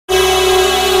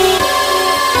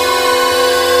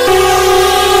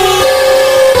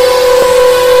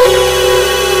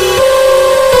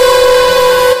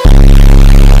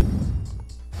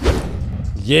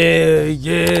Yeah,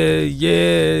 yeah,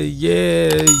 yeah,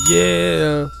 yeah,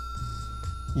 yeah,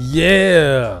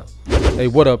 yeah. Hey,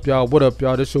 what up, y'all? What up,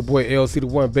 y'all? This your boy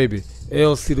LCDAONE, baby.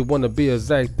 LCDAONE to be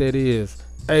exact, that is.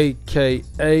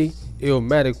 AKA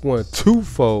Illmatic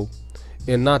 124.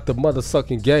 And not the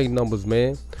motherfucking gang numbers,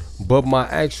 man. But my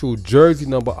actual jersey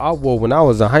number I wore when I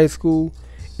was in high school.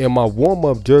 And my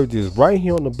warm-up jersey is right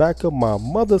here on the back of my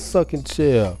motherfucking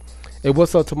chair. Hey,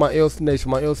 what's up to my LC Nation,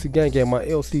 my LC gang, my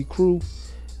LC crew?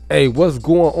 Hey, what's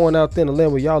going on out there in the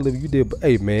land where y'all live? You did, but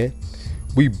hey, man,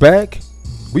 we back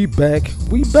with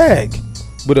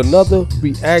another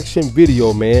reaction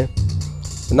video, man.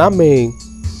 And I mean,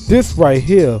 this right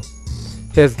here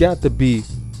has got to be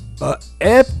a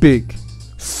epic,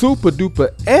 super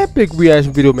duper epic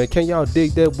reaction video, man. Can y'all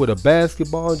dig that with a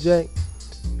basketball jack?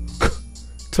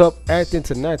 Tough acting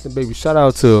to nothing, baby. Shout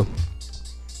out to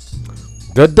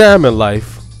The Diamond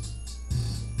Life.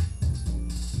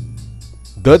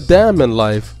 The Diamond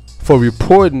Life for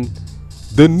reporting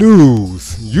the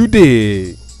news. You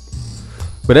dig?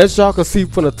 But as y'all can see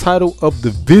from the title of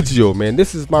the video, man,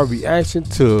 this is my reaction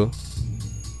to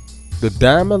The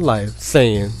Diamond Life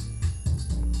saying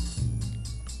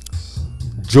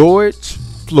George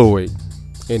Floyd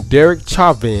and Derek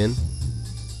Chauvin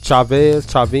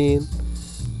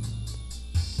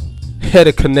had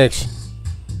a connection.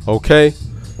 Okay?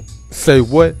 Say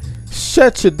what?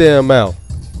 Shut your damn mouth.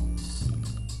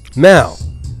 Now,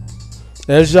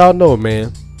 as y'all know,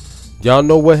 man, y'all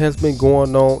know what has been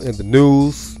going on in the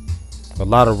news. A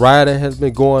lot of rioting has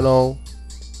been going on.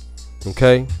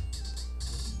 Okay?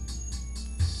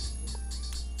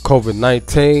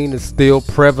 COVID-19 is still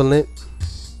prevalent.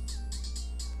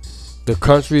 The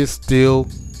country is still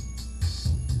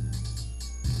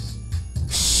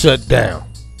shut down.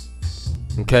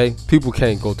 Okay? People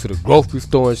can't go to the grocery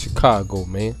store in Chicago,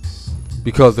 man,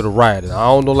 because of the rioting. I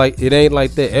don't know, like, it ain't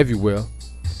like that everywhere,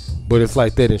 but it's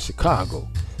like that in Chicago.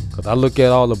 Cause I look at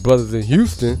all the brothers in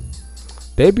Houston,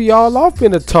 they be all off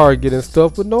in the Target and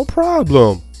stuff with no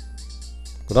problem.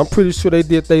 But I'm pretty sure they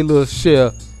did their little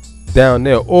share down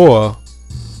there, or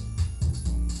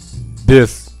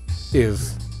this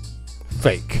is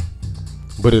fake,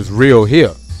 but it's real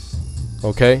here.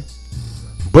 Okay?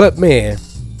 But man,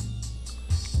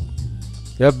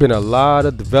 there have been a lot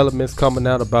of developments coming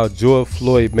out about George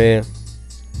Floyd, man.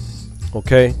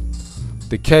 Okay?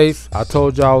 The case, I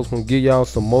told y'all I was going to give y'all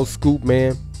some more scoop,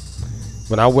 man.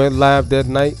 When I went live that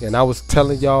night and I was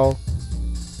telling y'all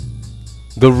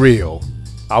the real.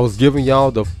 I was giving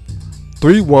y'all the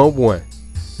 311.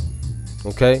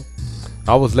 Okay?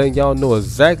 I was letting y'all know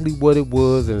exactly what it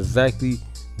was and exactly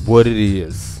what it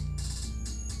is.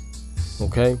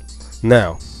 Okay?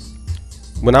 Now,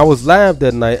 when I was live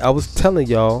that night, I was telling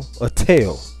y'all a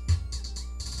tale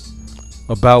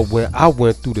about when I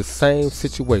went through the same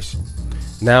situation.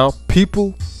 Now,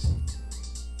 people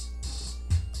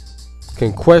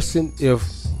can question if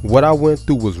what I went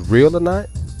through was real or not.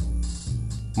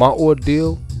 My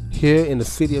ordeal here in the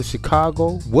city of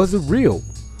Chicago, was it real?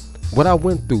 What I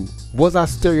went through, was I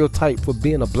stereotyped for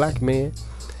being a black man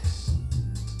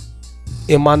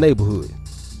in my neighborhood?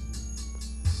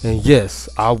 And yes,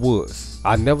 I was.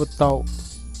 I never thought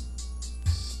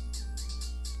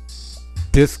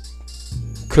this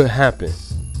could happen.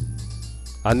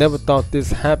 I never thought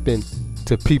this happened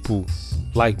to people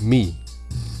like me.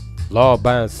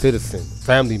 Law-abiding citizen,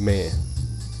 family man,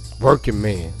 working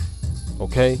man.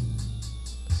 Okay?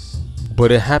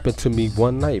 But it happened to me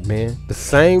one night, man. The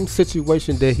same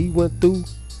situation that he went through,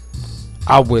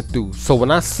 I went through. So when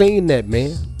I seen that,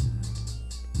 man,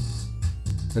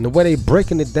 and the way they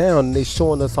breaking it down and they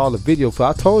showing us all the video for,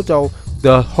 I told y'all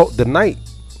the night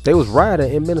they was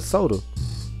rioting in Minnesota.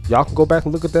 Y'all can go back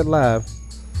and look at that live.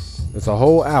 It's a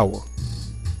whole hour.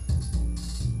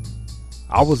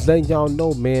 I was letting y'all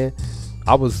know, man.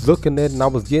 I was looking at it and I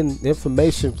was getting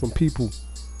information from people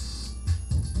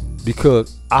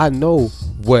because I know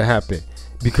what happened,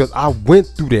 because I went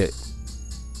through that.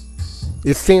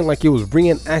 It seemed like it was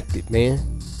reenacted,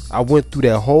 man. I went through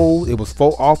that whole, it was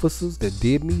 4 officers that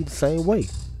did me the same way.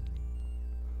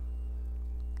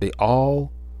 They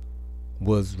all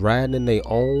was riding in their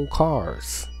own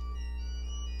cars.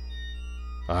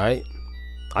 Alright?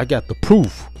 I got the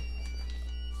proof.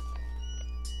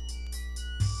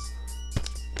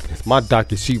 It's my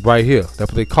docket sheet right here.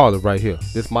 That's what they call it right here.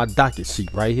 This is my docket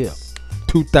sheet right here.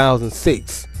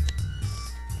 2006.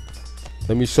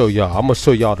 Let me show y'all. I'm going to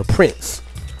show y'all the prints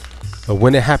of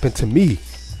when it happened to me.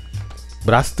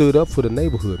 But I stood up for the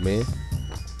neighborhood, man.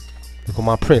 Look at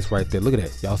my prints right there. Look at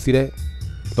that. Y'all see that?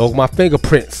 Those are my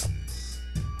fingerprints.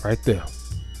 Right there.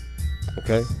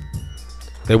 Okay?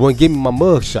 They wouldn't give me my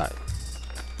mug shot.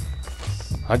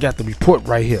 I got the report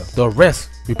right here. The arrest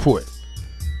report.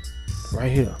 Right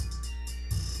here.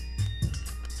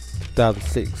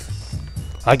 2006.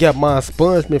 I got my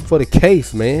expungement for the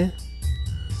case, man.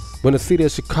 When the city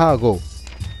of Chicago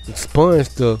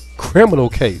expunged the criminal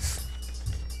case.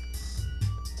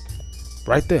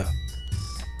 Right there.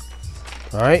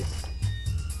 Alright.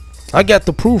 I got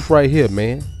the proof right here,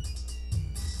 man.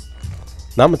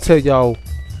 Now I'm gonna tell y'all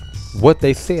what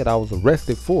they said I was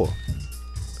arrested for.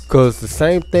 Cause the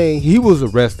same thing he was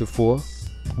arrested for,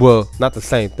 well, not the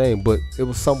same thing, but it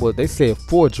was somewhat, they said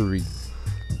forgery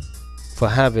for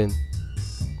having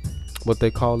what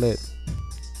they call that,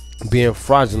 being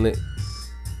fraudulent.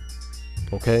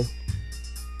 Okay.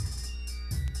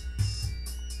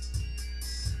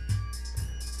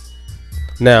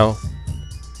 Now,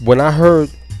 when I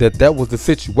heard that that was the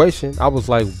situation, I was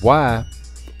like, why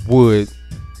would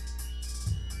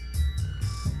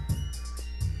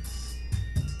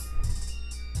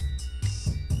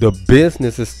the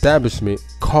business establishment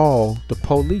call the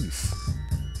police?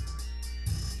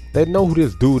 They know who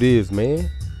this dude is, man.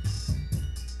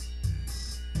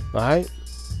 Alright?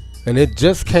 And it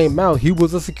just came out he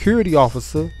was a security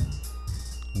officer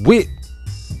with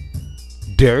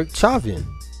Derek Chauvin.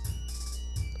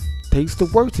 They used to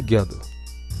work together.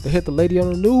 They had the lady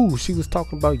on the news. She was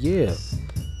talking about, yeah,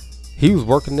 he was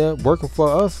working there, working for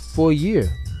us for a year.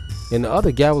 And the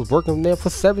other guy was working there for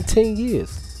 17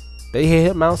 years. They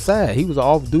had him outside. He was an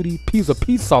off-duty, he was a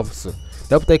peace officer.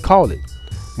 That's what they call it.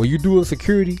 When you doing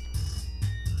security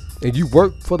and you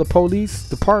work for the police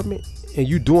department and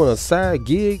you doing a side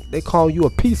gig, they call you a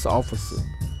peace officer.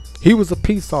 He was a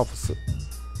peace officer.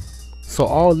 So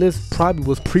all this probably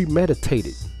was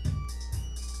premeditated.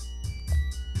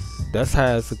 That's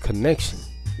how it's a connection.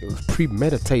 It was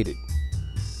premeditated.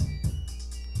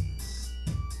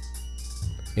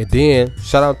 And then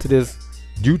shout out to this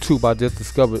YouTube I just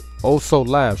discovered, Oh So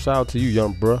Live. Shout out to you,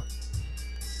 young bruh.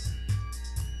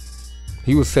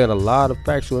 He was saying a lot of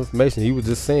factual information. He was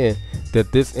just saying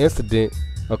that this incident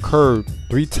occurred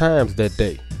 3 times that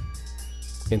day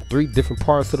in 3 different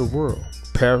parts of the world: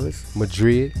 Paris,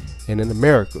 Madrid, and in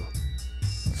America,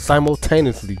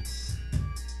 simultaneously.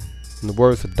 In the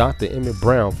words of Dr. Emmett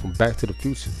Brown from Back to the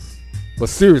Future. But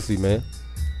seriously, man,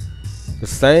 the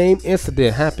same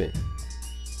incident happened.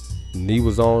 Knee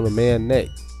was on a man's neck,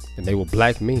 and they were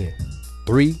black men.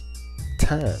 3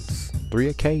 times, 3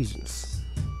 occasions.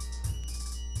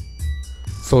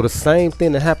 So the same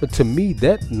thing that happened to me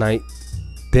that night,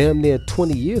 damn near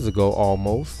 20 years ago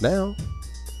almost now.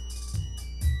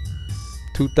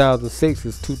 2006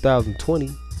 is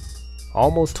 2020.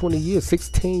 Almost 20 years,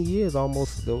 16 years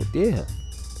almost, yeah.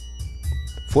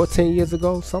 14 years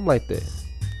ago, something like that.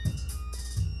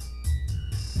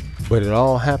 But it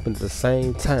all happened at the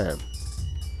same time.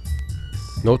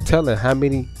 No telling how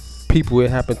many people it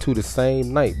happened to the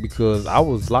same night, because I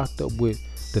was locked up with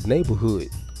the neighborhood.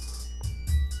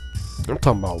 I'm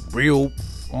talking about real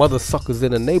mother suckers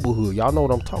in the neighborhood. Y'all know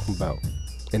what I'm talking about.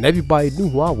 And everybody knew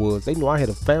who I was. They knew I had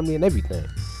a family and everything.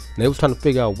 And they was trying to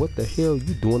figure out what the hell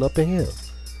you doing up in here.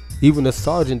 Even the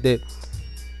sergeant that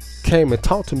came and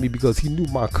talked to me, because he knew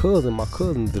my cousin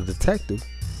the detective.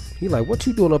 He like, what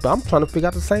you doing up there? I'm trying to figure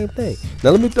out the same thing. Now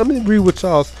let me read what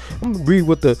y'all's. I'm gonna read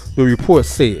what the report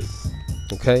said.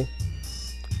 Okay?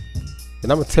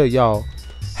 And I'm gonna tell y'all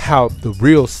how the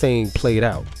real scene played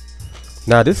out.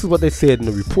 Now this is what they said in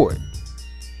the report.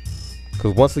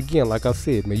 Because once again, like I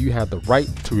said, man, you have the right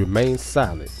to remain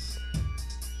silent.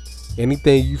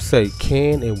 Anything you say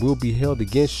can and will be held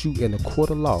against you in a court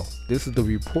of law. This is the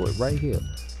report right here.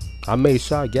 I made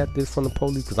sure I got this from the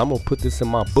police because I'm going to put this in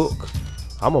my book.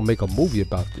 I'm going to make a movie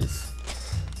about this.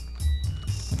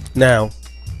 Now,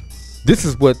 this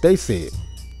is what they said.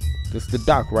 This is the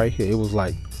doc right here. It was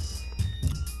like,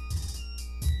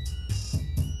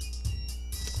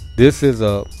 this is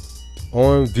a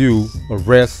on view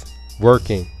arrest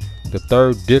working the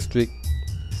 3rd district.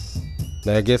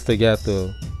 Now I guess they got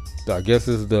the, I guess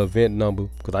this is the event number,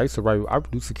 because I used to write, I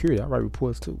do security, I write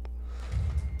reports too.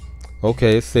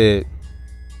 Okay, it said,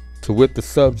 to wit, the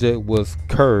subject was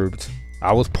curbed.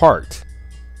 I was parked.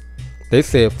 They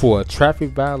said for a traffic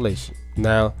violation.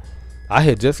 Now, I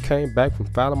had just came back from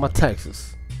filing my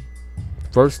taxes.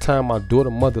 First time my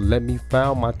daughter mother let me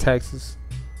file my taxes,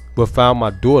 but filed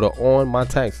my daughter on my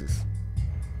taxes.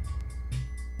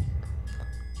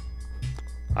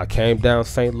 I came down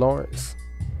St. Lawrence,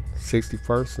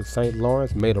 61st and St.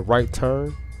 Lawrence, made a right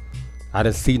turn. I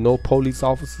didn't see no police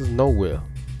officers nowhere.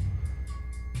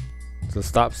 It's a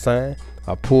stop sign.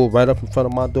 I pulled right up in front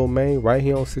of my domain right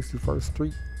here on 61st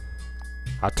Street.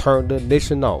 I turned the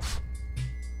ignition off.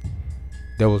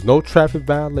 There was no traffic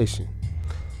violation.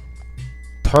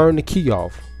 turned the key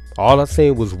off. All I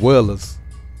seen was wailers.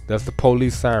 That's the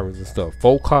police sirens and stuff.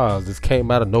 4 cars just came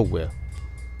out of nowhere.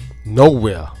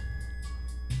 Nowhere.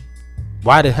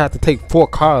 Why did it have to take 4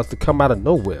 cars to come out of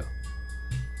nowhere?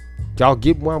 Y'all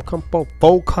get where I'm coming from?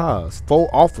 4 cars, 4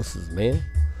 officers, man.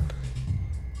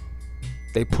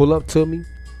 They pull up to me.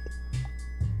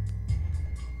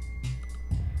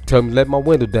 Tell me let my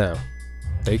window down.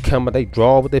 They come and they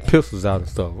draw with their pistols out and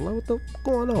stuff. I'm like, what the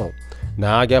going on?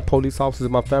 Now I got police officers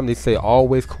in my family. They say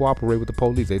always cooperate with the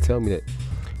police. They tell me that.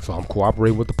 So I'm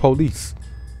cooperating with the police.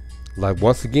 Like,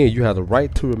 once again, you have the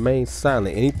right to remain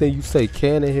silent. Anything you say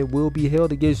can and it will be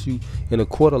held against you in a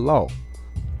court of law.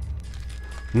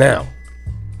 Now,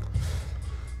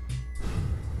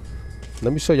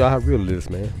 let me show y'all how real it is,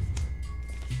 man.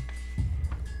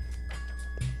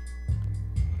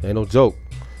 Ain't no joke.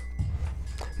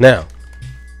 Now,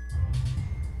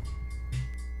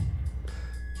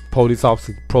 police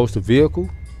officer approached the vehicle.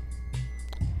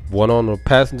 One on the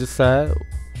passenger side,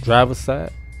 driver's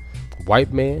side.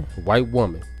 White man, white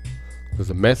woman. It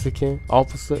was a Mexican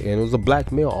officer and it was a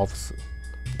black male officer.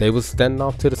 They was standing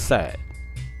off to the side.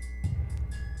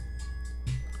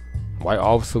 White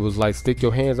officer was like, stick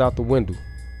your hands out the window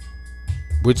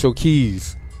with your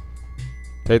keys.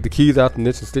 Take the keys out the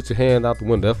niche and stick your hand out the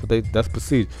window. That's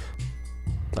procedure.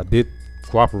 I did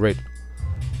cooperate.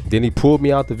 Then he pulled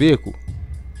me out the vehicle.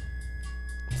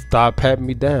 Started patting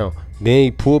me down. Then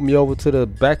he pulled me over to the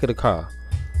back of the car.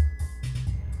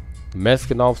 The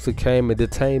Mexican officer came and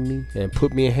detained me and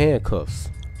put me in handcuffs.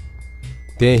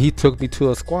 Then he took me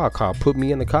to a squad car, put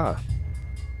me in the car.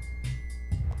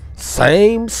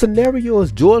 Same scenario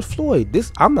as George Floyd.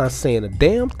 I'm not saying a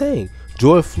damn thing.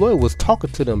 George Floyd was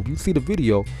talking to them. You see the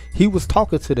video, he was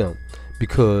talking to them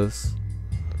because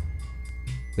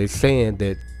they saying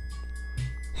that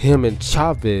him and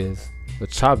Chauvin,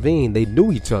 they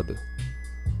knew each other.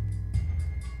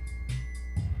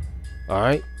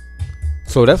 Alright?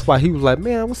 So that's why he was like,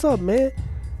 man, what's up, man?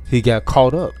 He got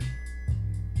caught up.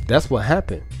 That's what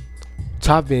happened.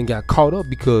 Chauvin got caught up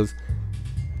because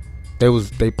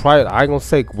they probably, I ain't gonna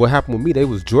say what happened with me, they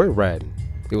was joyriding.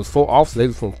 There was 4 officers,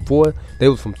 they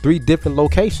was from 3 different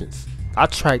locations. I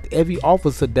tracked every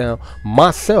officer down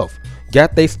myself.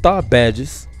 Got their star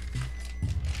badges.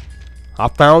 I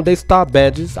found their star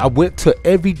badges. I went to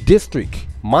every district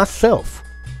myself.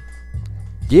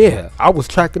 Yeah, I was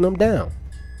tracking them down.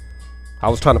 I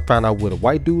was trying to find out where the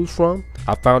white dude was from.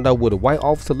 I found out where the white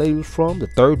officer lady was from, the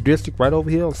 3rd district right over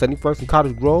here on 71st and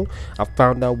Cottage Grove. I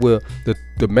found out where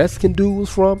the Mexican dude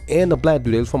was from and the black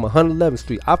dude. They was from 111th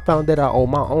Street. I found that out on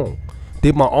my own.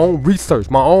 Did my own research,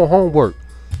 my own homework.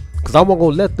 Because I wasn't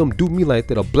going to let them do me like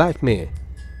that, a black man.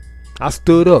 I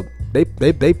stood up. They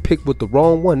picked with the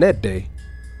wrong one that day.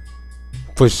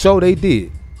 For sure they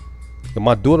did. And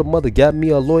my daughter mother got me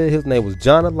a lawyer. His name was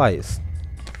John Elias.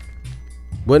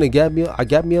 When I got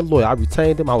me a lawyer. I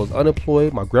retained him. I was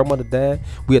unemployed. My grandmother died.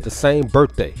 We had the same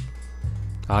birthday.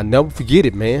 I'll never forget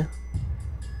it, man.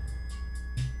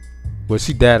 Well,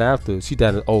 she died after. She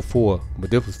died in 04,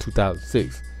 but this was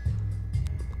 2006.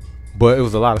 But it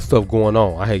was a lot of stuff going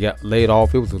on. I had got laid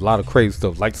off. It was a lot of crazy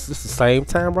stuff. Like, it's the same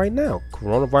time right now.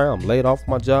 Coronavirus. I'm laid off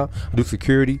my job. I do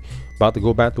security. About to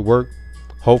go back to work.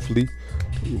 Hopefully.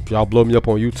 If y'all blow me up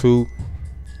on YouTube,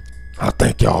 I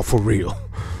thank y'all for real.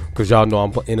 Because y'all know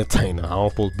I'm an entertainer. I don't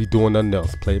supposed to be doing nothing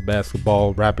else. Play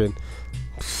basketball, rapping.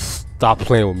 Stop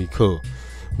playing with me, cool.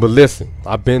 But listen,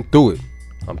 I've been through it.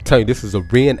 I'm telling you, this is a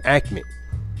reenactment.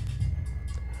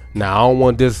 Now, I don't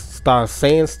want to just start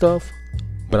saying stuff,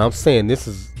 but I'm saying this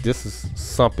is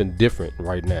something different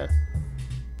right now.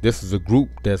 This is a group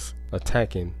that's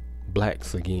attacking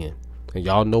blacks again. And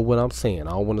y'all know what I'm saying.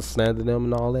 I don't want to slander them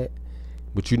and all that,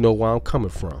 but you know where I'm coming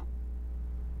from.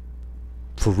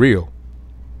 For real.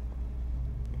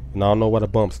 And I don't know why the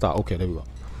bump stopped. Okay, there we go.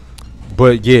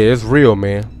 But yeah, it's real,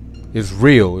 man. It's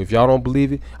real. If y'all don't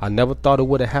believe it, I never thought it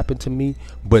would have happened to me,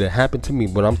 but it happened to me.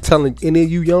 But I'm telling any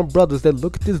of you young brothers that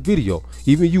look at this video,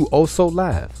 even you also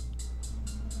live,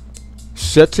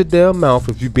 shut your damn mouth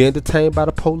if you're being detained by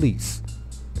the police.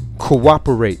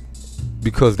 Cooperate,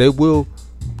 because they will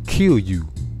kill you.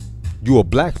 You a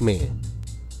black man.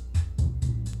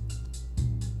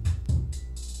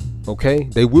 Okay?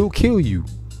 They will kill you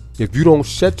if you don't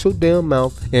shut your damn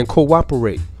mouth and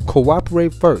cooperate.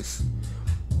 Cooperate first.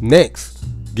 Next,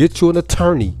 get you an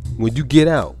attorney when you get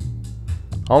out.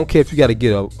 I don't care if you got to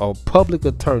get a public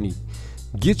attorney.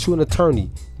 Get you an attorney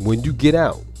when you get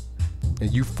out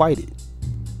and you fight it.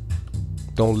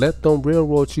 Don't let them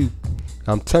railroad you.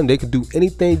 I'm telling you, they can do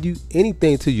anything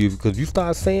to you, because if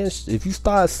you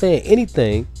start saying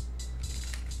anything,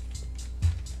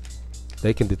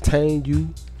 They can detain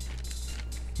you.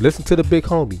 Listen to the big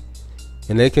homie.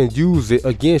 And they can use it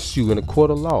against you in a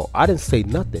court of law. I didn't say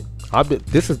nothing.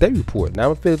 This is their report.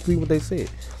 Now I'm finna read what they said.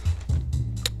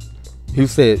 He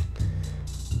said,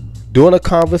 during a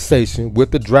conversation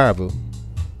with the driver,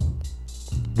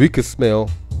 we could smell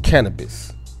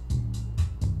cannabis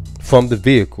from the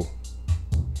vehicle.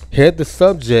 Had the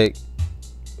subject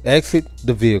exit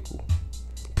the vehicle,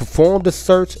 performed a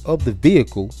search of the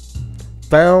vehicle,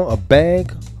 found a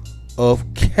bag of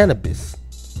cannabis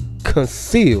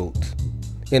concealed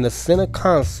in the center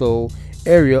console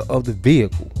area of the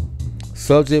vehicle.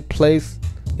 Subject placed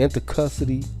into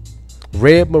custody,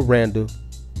 read Miranda,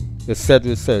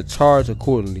 etc., etc., charged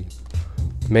accordingly.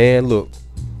 Man, look,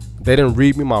 they didn't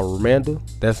read me my Miranda.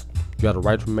 That's, you got the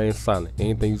right to remain silent.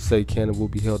 Anything you say can and will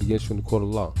be held against you in the court of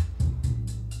law.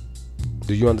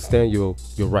 Do you understand your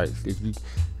rights? If you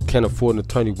can't afford an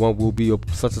attorney, one will be a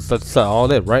such and such, all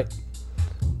that, right?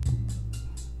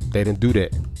 They didn't do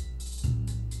that.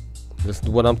 This is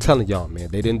what I'm telling y'all, man.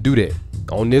 They didn't do that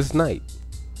on this night.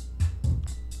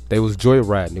 They was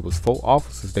joyriding. It was 4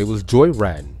 officers. They was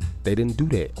joyriding. They didn't do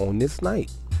that on this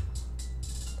night.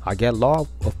 I got law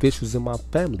officials in my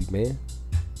family, man.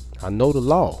 I know the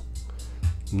law.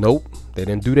 Nope, they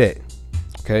didn't do that.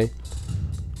 Okay.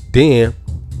 Then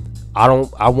I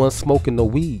wasn't smoking no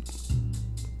weed.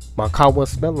 My car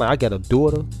wasn't smelling like. I got a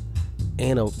daughter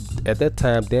and at that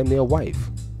time damn near a wife.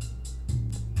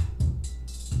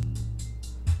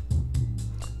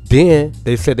 Then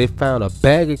they said they found a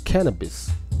bag of cannabis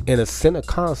in the center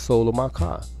console of my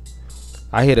car.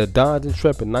 I had a Dodge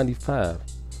Intrepid 95.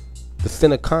 The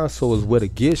center console is where the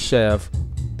gear shaft,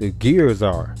 the gears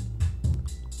are.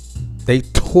 They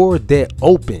tore that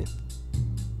open.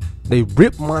 They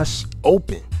ripped my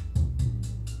open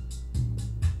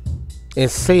and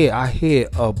said I had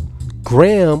a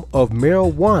gram of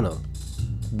marijuana.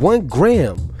 1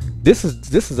 gram. This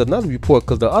is another report,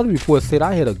 because the other report said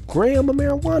I had a gram of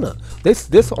marijuana.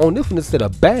 This one it said a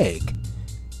bag.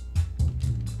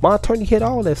 My attorney had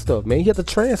all that stuff, man. He had the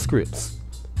transcripts.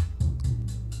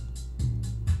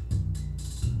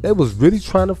 They was really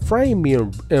trying to frame me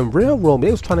and railroad me.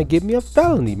 They was trying to give me a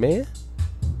felony, man.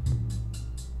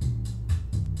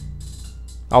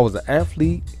 I was an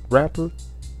athlete, rapper,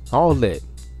 all that.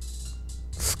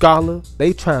 Scholar.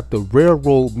 They tried to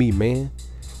railroad me, man.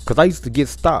 Cause I used to get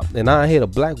stopped, and I had a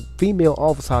black female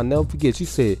officer I'll never forget. She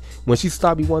said when she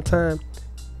stopped me one time,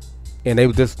 and they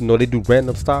would just, they do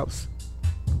random stops.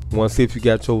 Want to see if you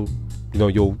got your,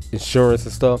 your insurance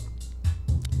and stuff.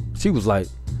 She was like,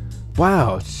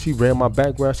 wow. She ran my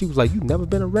background. She was like, you've never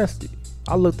been arrested.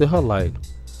 I looked at her like,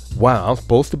 wow, I'm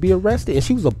supposed to be arrested, and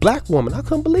she was a black woman. I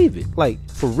couldn't believe it. Like,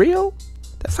 for real?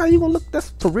 That's how you gonna look?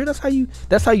 That's for real? That's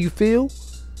how you feel?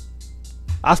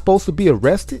 I'm supposed to be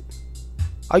arrested?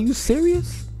 Are you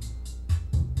serious?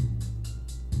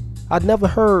 I'd never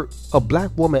heard a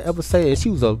black woman ever say it, and she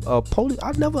was a police.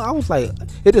 I was like,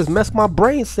 it just messed my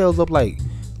brain cells up like,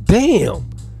 damn.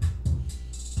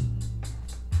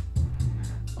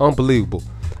 Unbelievable.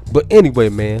 But anyway,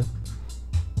 man,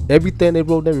 everything they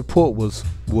wrote in that report was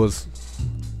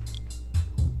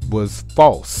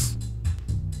false.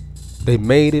 They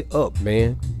made it up,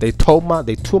 man. They tore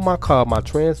my car, my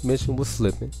transmission was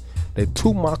slipping. They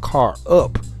tore my car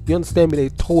up. You understand me? They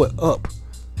tore it up.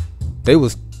 They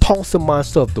was tossing my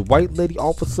stuff. The white lady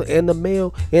officer and the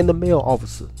male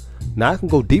officer. Now I can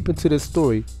go deep into this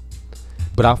story,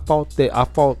 but I fought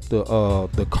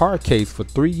the car case for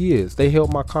 3 years. They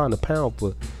held my car in the pound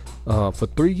for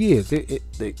 3 years. It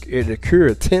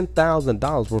incurred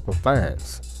 $10,000 worth of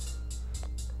fines.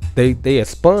 They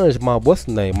expunged my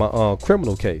my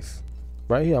criminal case.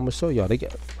 Right here, I'm gonna show y'all. They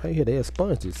got right here. They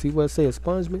expunged it. See what it says?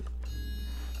 Expungement.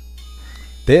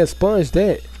 They expunged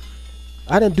that.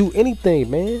 I didn't do anything,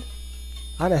 man.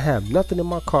 I didn't have nothing in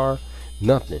my car.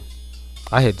 Nothing.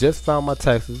 I had just found my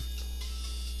taxes,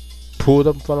 pulled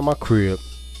up in front of my crib,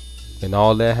 and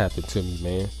all that happened to me,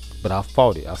 man. But I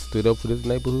fought it. I stood up for this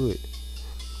neighborhood.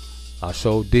 I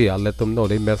sure did. I let them know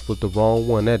they messed with the wrong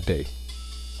one that day.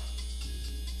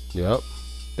 Yep,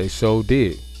 they sure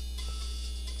did.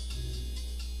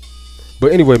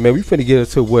 But anyway, man, we finna get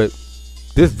into what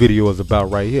this video is about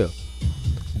right here.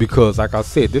 Because like I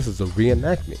said, this is a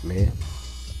reenactment, man.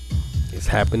 It's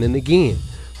happening again.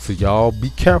 So y'all be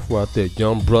careful out there,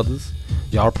 young brothers.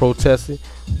 Y'all protesting.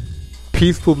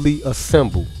 Peacefully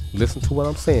assemble. Listen to what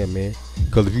I'm saying, man.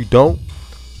 Because if you don't,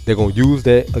 they're going to use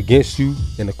that against you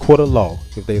in a court of law.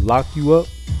 If they lock you up,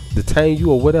 detain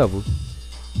you or whatever,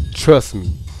 trust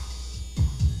me,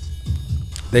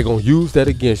 they're going to use that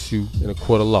against you in a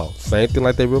court of law. Same thing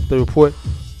like they wrote the report.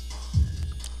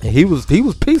 And he was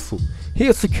peaceful. He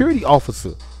a security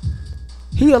officer.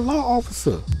 He a law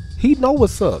officer. He know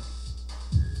what's up.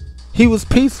 He was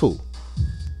peaceful.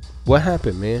 What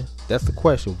happened, man? That's the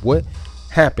question. What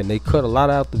happened? They cut a lot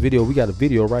out the video. We got a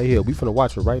video right here. We finna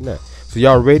watch it right now. So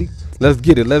y'all ready? Let's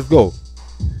get it. Let's go.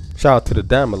 Shout out to the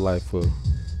Diamond Life for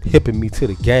hipping me to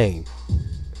the game.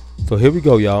 So here we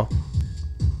go, y'all.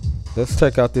 Let's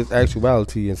check out this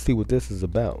actuality and see what this is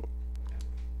about.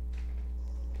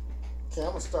 Okay, I'm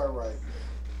gonna start right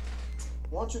here.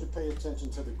 I want you to pay attention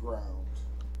to the ground.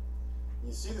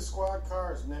 You see the squad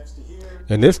cars next to here.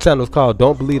 And this channel is called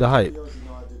Don't Believe the Hype. You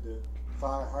know I did the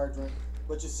fire hydrant.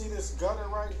 But you see this gutter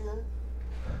right here?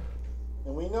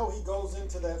 And we know he goes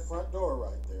into that front door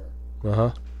right there.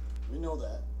 Uh-huh. We know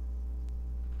that.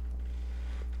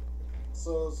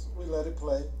 So we let it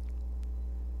play.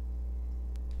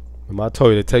 I told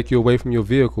you they take you away from your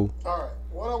vehicle. All right.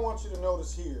 What I want you to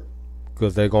notice here.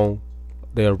 Because they're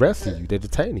arresting you. They're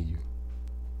detaining you.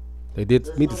 They did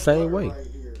me the same way. Right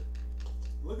here.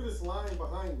 Look at this line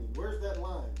behind me. Where's that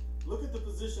line? Look at the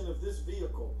position of this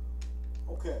vehicle.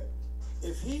 Okay.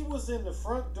 If he was in the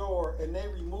front door and they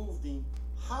removed him,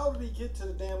 how did he get to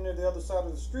the damn near the other side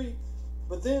of the street?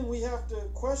 But then we have to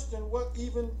question what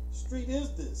even street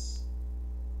is this?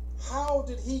 How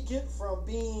did he get from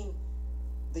being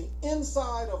the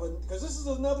inside of a, because this is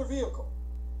another vehicle.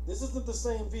 This isn't the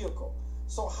same vehicle.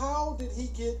 So how did he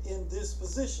get in this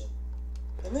position?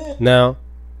 And then now,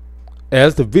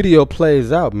 as the video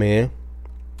plays out, man,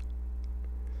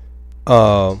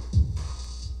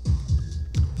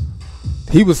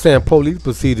 he was saying police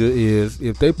procedure is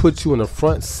if they put you in the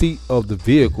front seat of the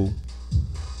vehicle,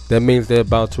 that means they're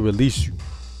about to release you.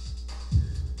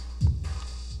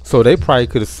 So they probably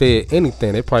could have said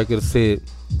anything. They probably could have said,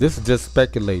 this is just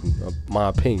speculating, my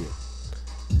opinion.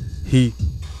 He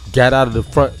got out of the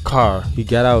front car. He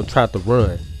got out and tried to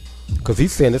run. Because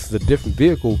he's saying this is a different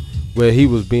vehicle where he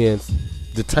was being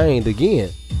detained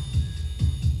again.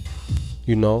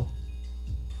 You know?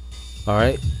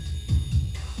 Alright?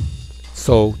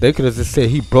 So they could have just said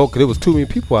he broke it. There was too many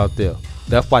people out there.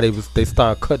 That's why they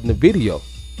started cutting the video.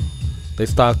 They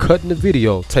started cutting the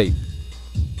video tape.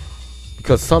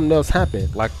 Because something else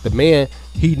happened. Like the man,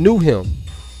 he knew him.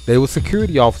 They were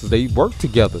security officers. They worked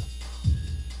together.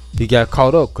 He got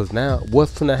caught up because now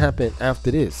what's going to happen after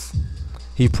this?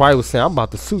 He probably was saying, I'm about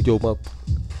to sue your mother.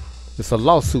 It's a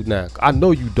lawsuit now. I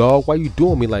know you, dog. Why you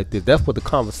doing me like this? That's what the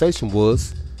conversation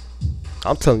was.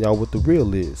 I'm telling y'all what the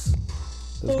real is.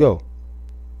 Let's go.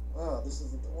 This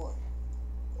isn't the one.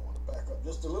 I want to back up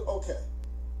just a little. Okay.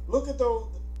 Look at those.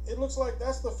 It looks like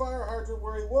that's the fire hydrant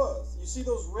where he was. You see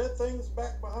those red things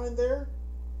back behind there?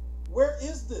 Where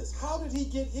is this? How did he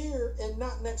get here and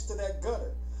not next to that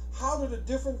gutter? How did a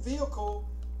different vehicle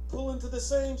pull into the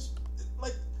same,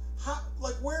 like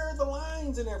where are the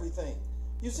lines and everything?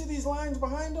 You see these lines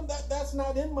behind him? That's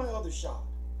not in my other shot.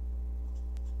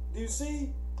 Do you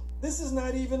see? This is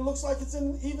not even, looks like it's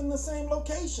in even the same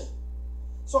location.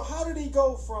 So how did he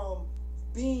go from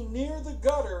being near the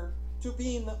gutter to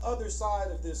being the other side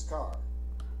of this car?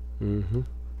 Mm-hmm.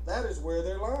 That is where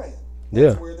they're lying.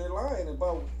 That's where they're lying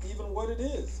about even what it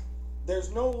is.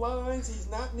 There's no lines. He's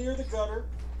not near the gutter.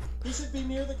 He should be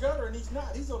near the gutter, and he's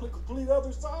not. He's on the complete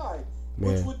other side,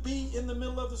 which would be in the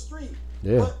middle of the street.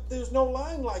 Yeah. But there's no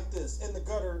line like this in the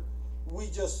gutter we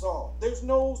just saw. There's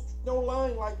no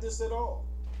line like this at all.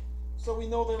 So we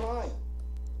know they're lying.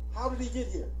 How did he get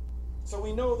here? So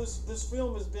we know this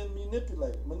film has been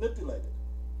manipulated.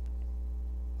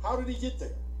 How did he get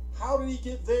there? How did he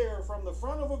get there from the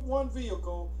front of one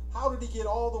vehicle? How did he get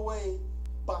all the way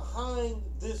behind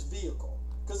this vehicle?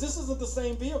 Because this isn't the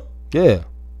same vehicle. Yeah.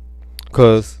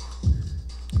 Because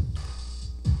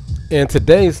in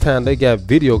today's time, they got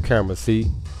video cameras, see?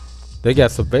 They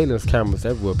got surveillance cameras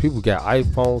everywhere. People got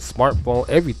iPhones, smartphone,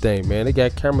 everything, man. They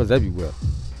got cameras everywhere.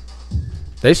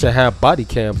 They should have body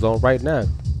cams on right now.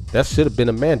 That should have been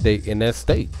a mandate in that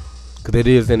state. Because it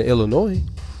is in Illinois.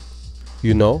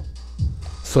 You know?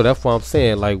 So that's what I'm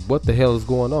saying. Like, what the hell is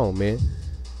going on, man?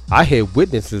 I had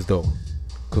witnesses, though.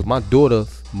 Because my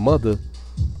daughter's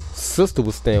sister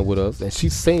was staying with us. And she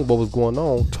seen what was going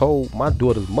on. Told my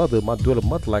daughter's mother. My daughter's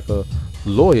mother, like a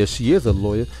lawyer. She is a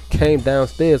lawyer. Came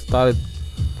downstairs, started.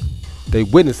 They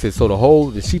witnessed it.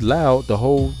 So she loud. The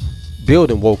whole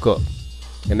building woke up.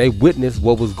 And they witnessed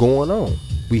what was going on.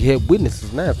 We had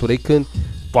witnesses now, so they couldn't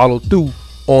follow through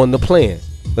on the plan.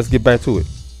 Let's get back to it.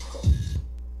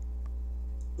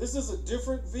 This is a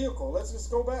different vehicle. Let's just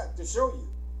go back to show you.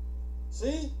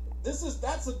 See?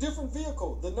 That's a different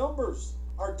vehicle. The numbers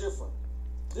are different.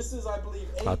 This is, I believe,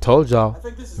 8. I told y'all I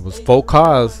think this is it was 4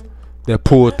 cars that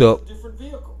pulled up. A different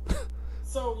vehicle.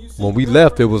 So you see when we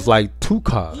left, it was like 2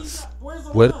 cars.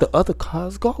 Where did the other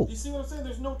cars go? You see what I'm saying?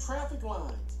 There's no traffic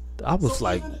lines. I was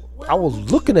like, I was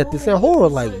looking at this in horror,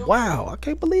 like, wow, I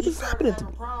can't believe this is happening to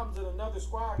me.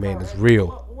 Man, it's real.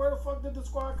 Where the fuck did the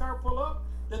squad car pull up?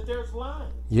 That there's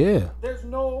lines. Yeah. There's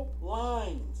no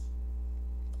lines.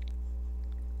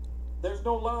 There's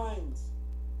no lines.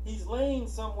 He's laying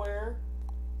somewhere.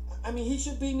 I mean, he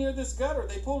should be near this gutter.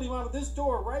 They pulled him out of this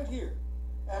door right here.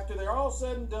 After they're all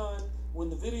said and done, when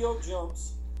the video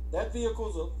jumps, that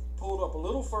vehicle's pulled up a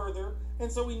little further, and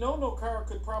so we know no car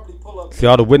could probably pull up. See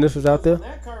all the witnesses out there? When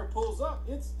that car pulls up,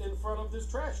 it's in front of this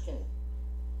trash can.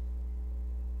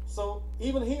 So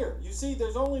even here, you see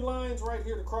there's only lines right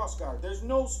here to cross guard. There's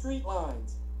no street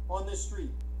lines on this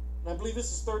street. And I believe this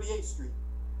is 38th Street.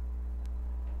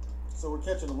 So we're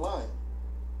catching them lying.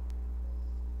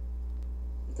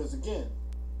 Because again,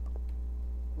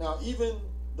 now even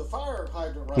the fire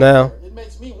hydrant right there, it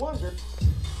makes me wonder.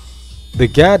 The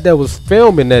guy that was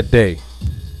filming that day,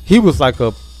 he was like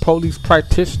a police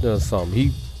practitioner or something.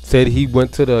 He said he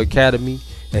went to the academy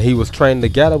and he was training. The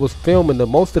guy that was filming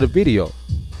most of the video,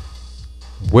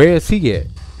 where is he at?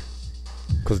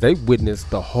 Because they witnessed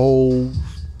the whole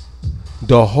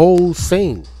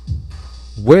scene.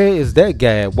 Where is that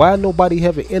guy? Why nobody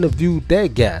haven't interviewed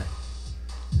that guy?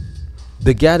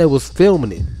 The guy that was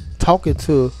filming it, talking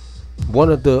to one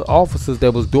of the officers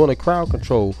that was doing the crowd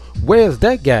control. Where's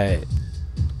that guy at?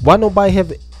 Why nobody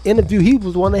have interviewed? He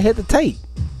was the one that had the tape.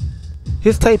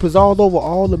 His tape is all over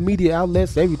all the media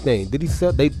outlets, everything. Did he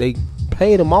sell? They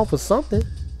paid him off or something?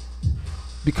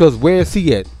 Because where is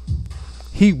he at?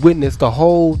 He witnessed the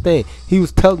whole thing. He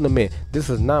was telling the man, this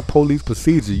is not police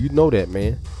procedure. You know that,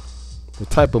 man. The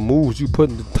type of moves you put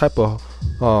in, the type of,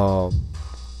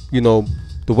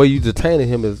 the way you detaining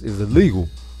him is illegal.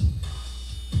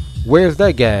 Where's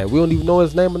that guy? We don't even know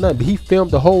his name or nothing. But he filmed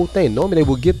the whole thing. Normally they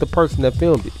will get the person that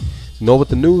filmed it. You know what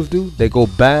the news do? They go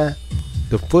buy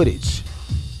the footage.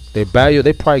 They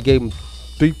probably gave him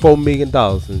 $3-4 million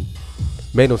and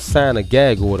made him sign a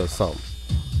gag order or something.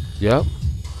 Yep.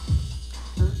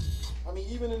 I mean,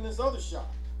 even in this other shot,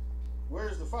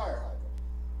 where's the fire hydrant?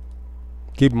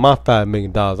 Give him my $5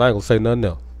 million. I ain't gonna say nothing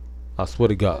else. I swear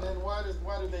to God. Why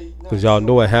do they? Because y'all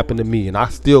know what happened to me, and I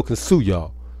still can sue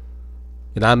y'all.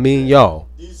 And I mean y'all.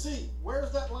 Do you see?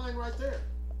 Where's that line right there?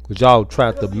 Because y'all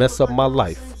tried to mess up my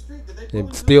life.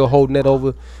 And still holding that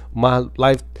over my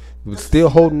life. Still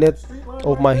holding that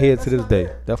over my head to this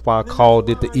day. That's why I called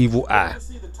it the evil eye.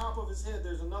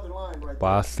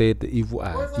 Why I said the evil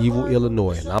eye. Evil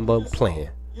Illinois. And I'm done playing.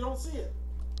 You don't see it.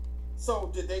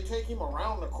 So did they take him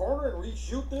around the corner and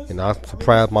reshoot this? And I'm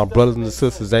surprised my brothers and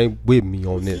sisters ain't with me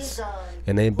on this.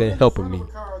 And they ain't been helping me.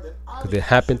 Because it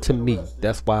happened to me.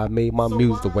 That's why I made my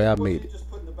music the way I made it.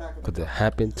 Because it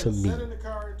happened to me.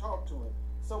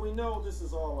 So we know this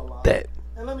is all a lie. That.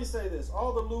 And let me say this.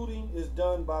 All the looting is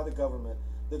done by the government.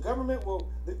 The government will...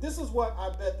 This is what I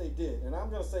bet they did. And I'm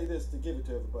going to say this to give it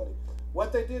to everybody.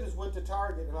 What they did is went to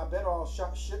Target. And I bet all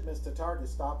shipments to Target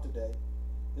stopped today.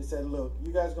 They said, look,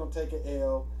 you guys going to take an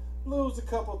L. Lose a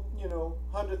couple,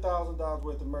 $100,000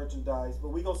 worth of merchandise. But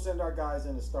we going to send our guys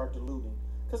in and start the looting.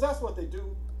 Because that's what they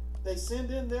do. They send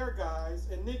in their guys,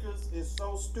 and niggas is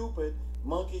so stupid,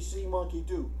 monkey see, monkey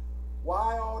do.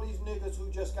 Why all these niggas who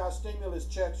just got stimulus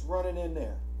checks running in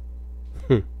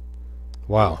there?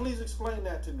 Wow. Please explain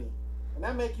that to me. And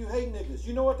that make you hate niggas.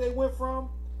 You know what they went from?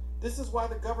 This is why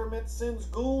the government sends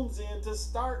goons in to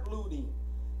start looting.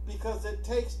 Because it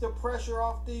takes the pressure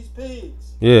off these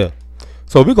pigs. Yeah.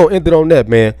 So we're going to end it on that,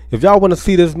 man. If y'all want to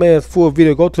see this man's full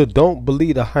video, go to Don't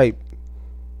Believe the Hype.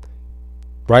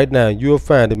 Right now, you'll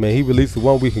find it, man. He released it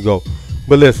 1 week ago.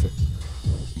 But listen,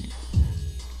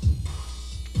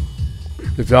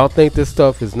 if y'all think this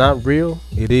stuff is not real,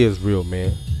 it is real,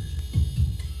 man.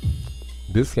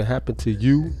 This can happen to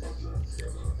you,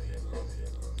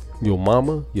 your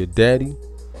mama, your daddy,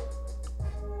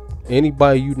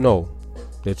 anybody you know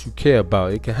that you care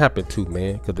about. It can happen to,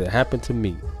 man, because it happened to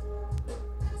me.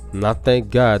 And I thank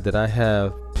God that I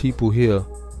have people here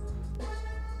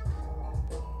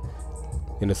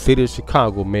in the city of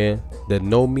Chicago, man, that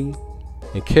know me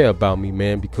and care about me,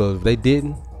 man, because if they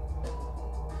didn't,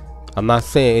 I'm not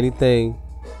saying anything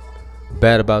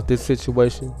bad about this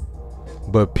situation,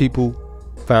 but people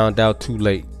found out too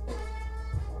late.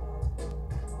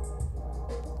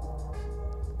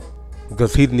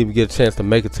 Because he didn't even get a chance to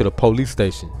make it to the police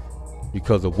station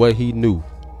because of what he knew.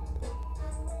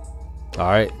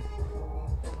 Alright?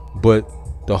 But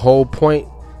the whole point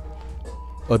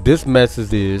of this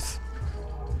message is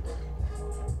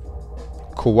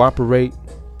cooperate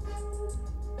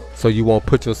so you won't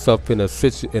put yourself in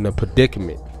a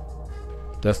predicament.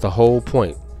 That's the whole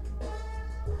point.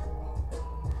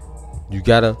 You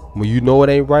gotta, when you know it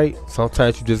ain't right,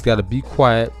 sometimes you just gotta be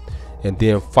quiet and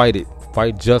then fight it.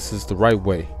 Fight justice the right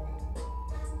way.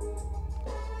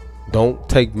 Don't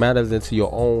take matters into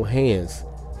your own hands,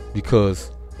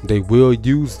 because they will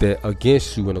use that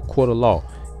against you in a court of law.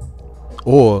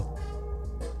 Or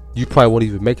you probably won't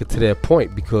even make it to that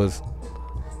point, because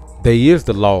they is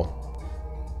the law.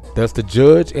 That's the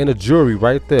judge and the jury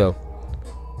right there.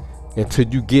 Until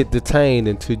you get detained,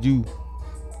 until you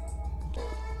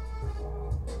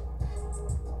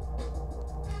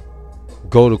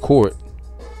go to court.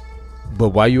 But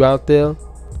while you out there,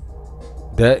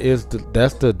 that's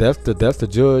the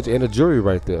judge and the jury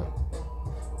right there.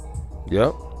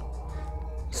 Yep.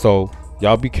 So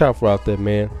y'all be careful out there,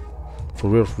 man. For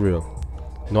real, for real.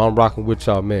 You know I'm rocking with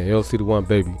y'all, man. LCDAONE,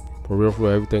 baby. For real,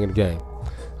 everything in the game.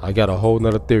 I got a whole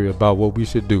nother theory about what we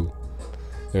should do.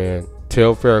 And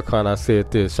tell Farrakhan I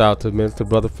said this. Shout out to Minister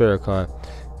Brother Farrakhan.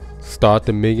 Start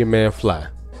the Million Man Fly.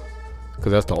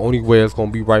 Because that's the only way it's going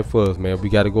to be right for us, man. We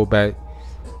got to go back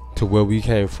to where we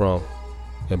came from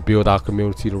and build our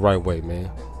community the right way,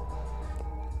 man.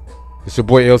 It's your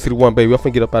boy LCDAONE, baby. I'm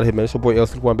finna get up out of here, man. It's your boy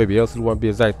LCDAONE, baby. LCDAONE be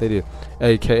exact. That is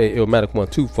AKA Illmatic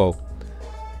 124.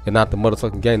 And not the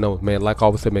motherfucking gang numbers, man. Like I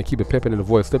always said, man, keep it pimping in the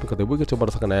voice slipping, because they will get your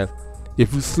motherfucking ass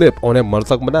if you slip on that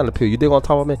motherfucking banana peel. You dig on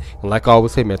top of, man? And like I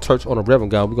always say, man, church on the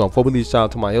Reverend God. We gonna fully shout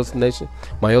out to my LC Nation,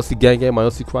 my LC gang, my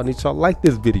LC crew. I need y'all like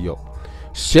this video,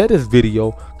 share this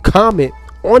video, comment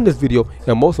on this video,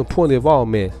 and most importantly of all,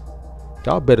 man,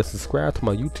 y'all better subscribe to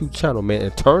my YouTube channel, man,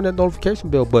 and turn that notification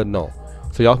bell button on,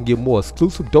 so y'all can get more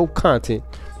exclusive dope content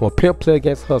from Pimp Play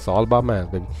Against Hustle, all about mine,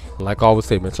 baby. And like I always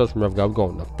say, man, church from Reverend God. We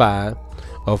going to 5,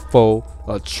 a 4,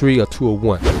 a 3, a 2, a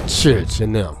 1. Church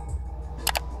and them.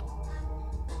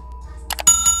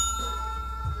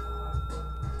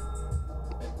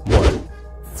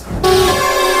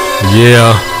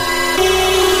 Yeah.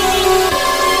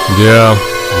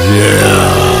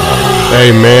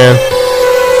 Hey, man,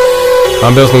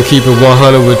 I'm just gonna keep it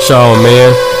 100 with y'all, man.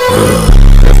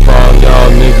 That's for all y'all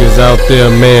niggas out there,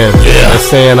 man. That's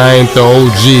saying I ain't the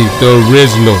OG, the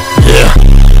original.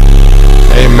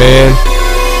 Hey, man,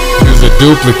 you's a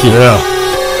duplicate.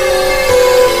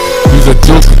 You's a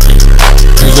duplicate.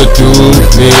 You's a dupe,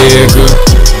 nigga.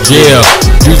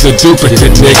 You's a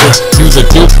duplicate, nigga. You's a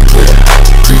duplicate.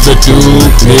 You's a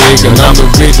dude, nigga, and I'm the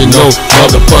original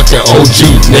motherfucking OG,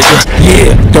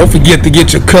 nigga. Don't forget to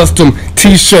get your custom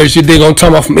t-shirts, you dig what I'm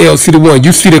talking about, from LCDAONE.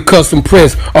 You see the custom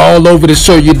prints all over the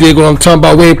shirt, you dig what I'm talking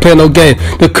about. We ain't playing no game.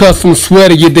 The custom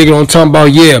sweater, you dig what I'm talking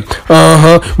about,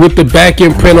 with the back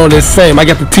end print on the same. I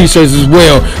got the t-shirts as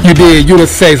well. You did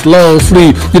unisex, long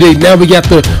sleeve. You dig, now we got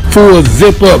the full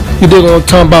zip up. You dig what I'm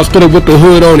talking about, stood up with the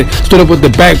hood on it, stood up with the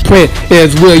back print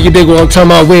as well. You dig what I'm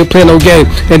talking about, we ain't playing no game.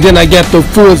 And then I got the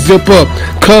full zip up,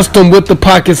 custom with the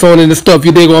pockets on it and stuff.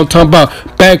 You dig what I'm talking about,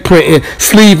 back print and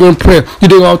sleeve and print. You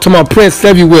dig what I'm talking about, prints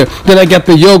everywhere. Then I got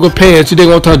the yoga pants. You dig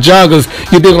what I'm talking about, joggers.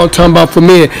 You dig what I'm talking about, for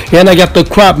men. And I got the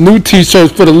crop new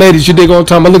t-shirts for the ladies. You dig what I'm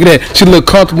talking about. Look at that. She look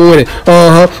comfortable with it.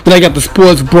 Then I got the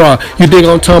sports bra. You dig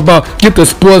what I'm talking about. Get the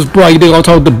sports bra. You dig what I'm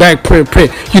talking about, the back print.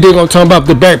 You dig what I'm talking about,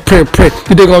 the back print.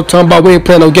 You dig what I'm talking about. We ain't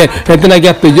playing no game. And then I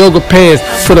got the yoga pants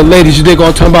for the ladies. You dig what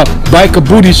I'm talking about. Biker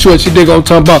booty shorts. You dig what I'm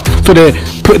talking about, so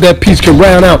that piece can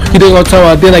round out. You dig what I'm talking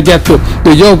about. Then I got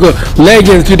the yoga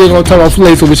leggings. You dig what I'm talking about, for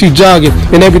ladies, so when she jogging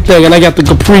and everything. And I got the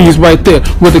capris right there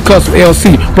with the custom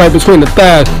LC right between the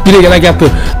thighs. You dig? And I got the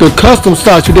custom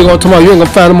socks. You dig what I'm talking about. You ain't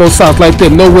gonna find no more socks like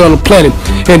that nowhere on the planet.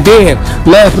 And then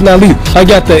last but not least, I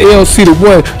got the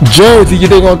LCDAONE jersey. You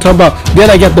dig what I'm talking about. Then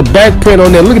I got the back print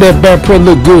on there. Look at that back print,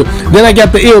 look good. Then I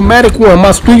got the Illmatic one,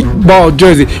 my street ball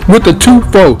jersey with the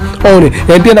 2-4 on it.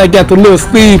 And then I got the little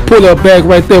sleeve pull-up bag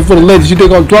right there for the ladies. You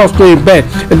dig on drawstring back.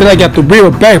 And then I got the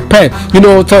real backpack. You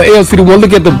know what I'm talking about, LCDAONE.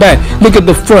 Look at the back, look at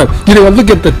the front. You dig, look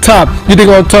at the top. You dig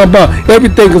what I'm talking about.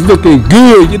 Everything is looking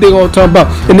good. You dig what I'm talking about,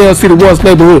 in LCDAONE's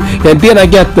neighborhood. And then I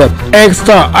got the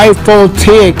X-Star iPhone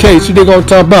 10 case. You dig what I'm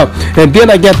talking about. And then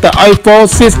I got the iPhone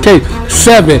 6 case,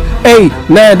 7, 8,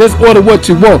 9. Just order what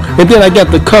you want. And then I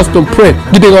got the custom print.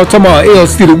 You dig what I'm talking about,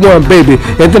 LCDAONE, baby.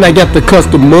 And then I got the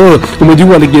custom mug, and when you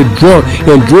want to get drunk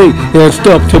and drink and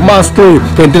stuff, to my stream.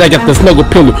 And then I got the snuggle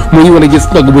pillow when you want to get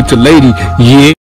snuggle with your lady. Yeah.